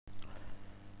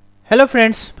Hello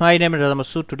friends, my name is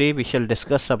Radhamasu. Today we shall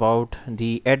discuss about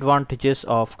the advantages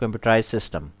of computerized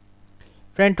system.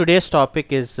 Friend, today's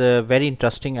topic is very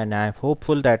interesting and I am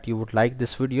hopeful that you would like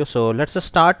this video. So let's just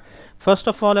start. First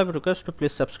of all, I would request to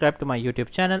please subscribe to my YouTube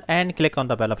channel and click on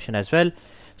the bell option as well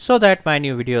so that my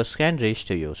new videos can reach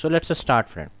to you. So let's just start,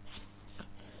 friend.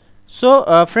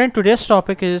 So friend, today's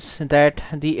topic is that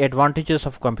the advantages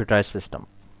of computerized system.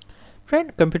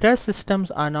 Friend, computerized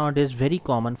systems are nowadays very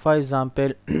common. For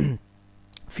example,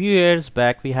 few years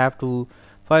back we have to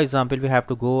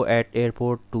go at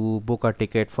airport to book a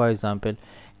ticket, for example,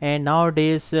 and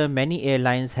nowadays many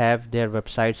airlines have their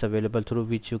websites available through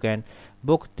which you can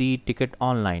book the ticket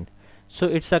online. So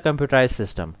it's a computerized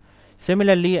system.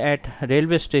 Similarly, at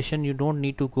railway station you don't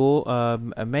need to go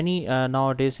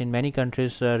nowadays in many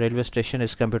countries railway station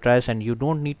is computerized and you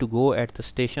don't need to go at the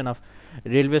station of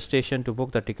railway station to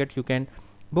book the ticket. You can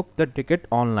book the ticket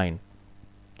online.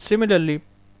 Similarly,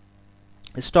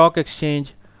 stock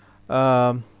exchange,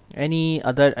 any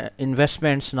other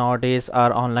investments nowadays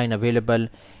are online available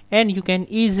and you can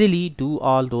easily do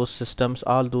all those systems,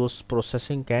 all those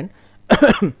processing can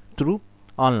through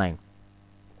online.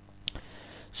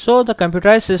 So the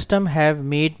computerized system have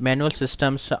made manual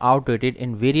systems outdated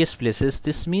in various places.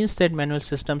 This means that manual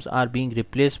systems are being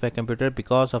replaced by computer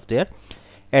because of their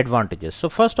advantages. So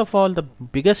first of all, the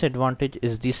biggest advantage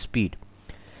is the speed.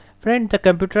 Friend, the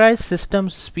computerized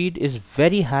system's speed is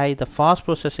very high. The fast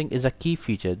processing is a key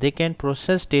feature. They can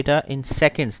process data in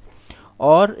seconds,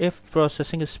 or if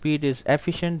processing speed is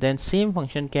efficient, then same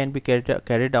function can be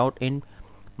carried out in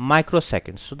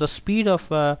microseconds. So the speed of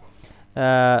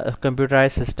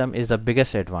computerized system is the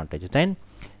biggest advantage. Then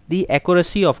the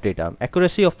accuracy of data,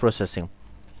 accuracy of processing.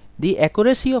 The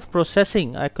accuracy of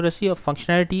processing, accuracy of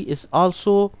functionality is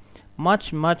also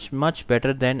much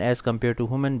better than as compared to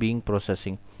human being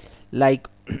processing. Like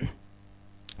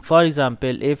for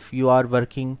example, if you are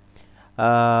working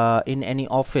in any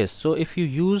office, so if you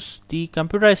use the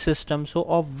computerized system, so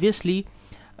obviously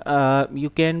you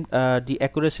can the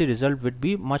accuracy result would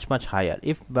be much higher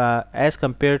if as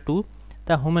compared to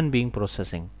the human being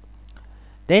processing.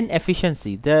 Then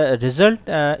efficiency, the result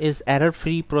is error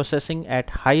free processing at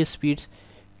high speeds.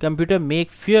 Computer make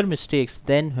fewer mistakes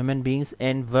than human beings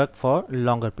and work for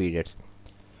longer periods.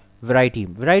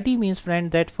 Variety means,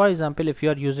 friend, that for example if you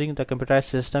are using the computerized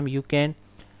system, you can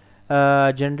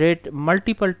generate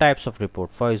multiple types of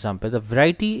report. For example, the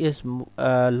variety is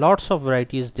lots of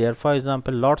variety is there. For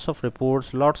example, lots of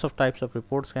reports, lots of types of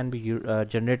reports can be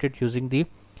generated using the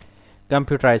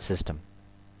computerized system.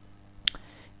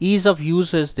 Ease of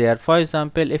use is there. For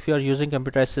example, if you are using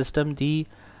computerized system, the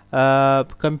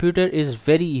computer is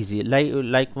very easy.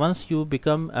 Like once you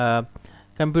become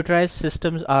computerized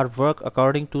systems are work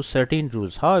according to certain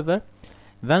rules. However,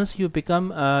 once you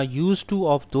become used to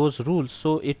of those rules,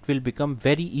 so it will become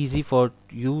very easy for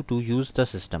you to use the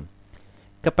system.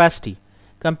 Capacity,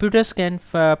 computers can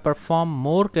perform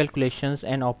more calculations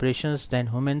and operations than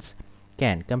humans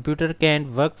can. Computer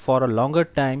can work for a longer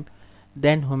time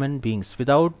than human beings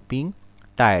without being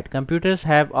tired. Computers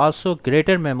have also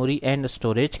greater memory and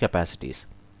storage capacities.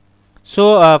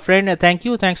 So friend, thanks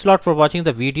a lot for watching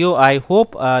the video. I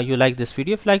hope you like this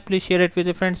video. If you like, please share it with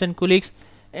your friends and colleagues,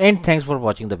 and thanks for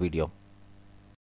watching the video.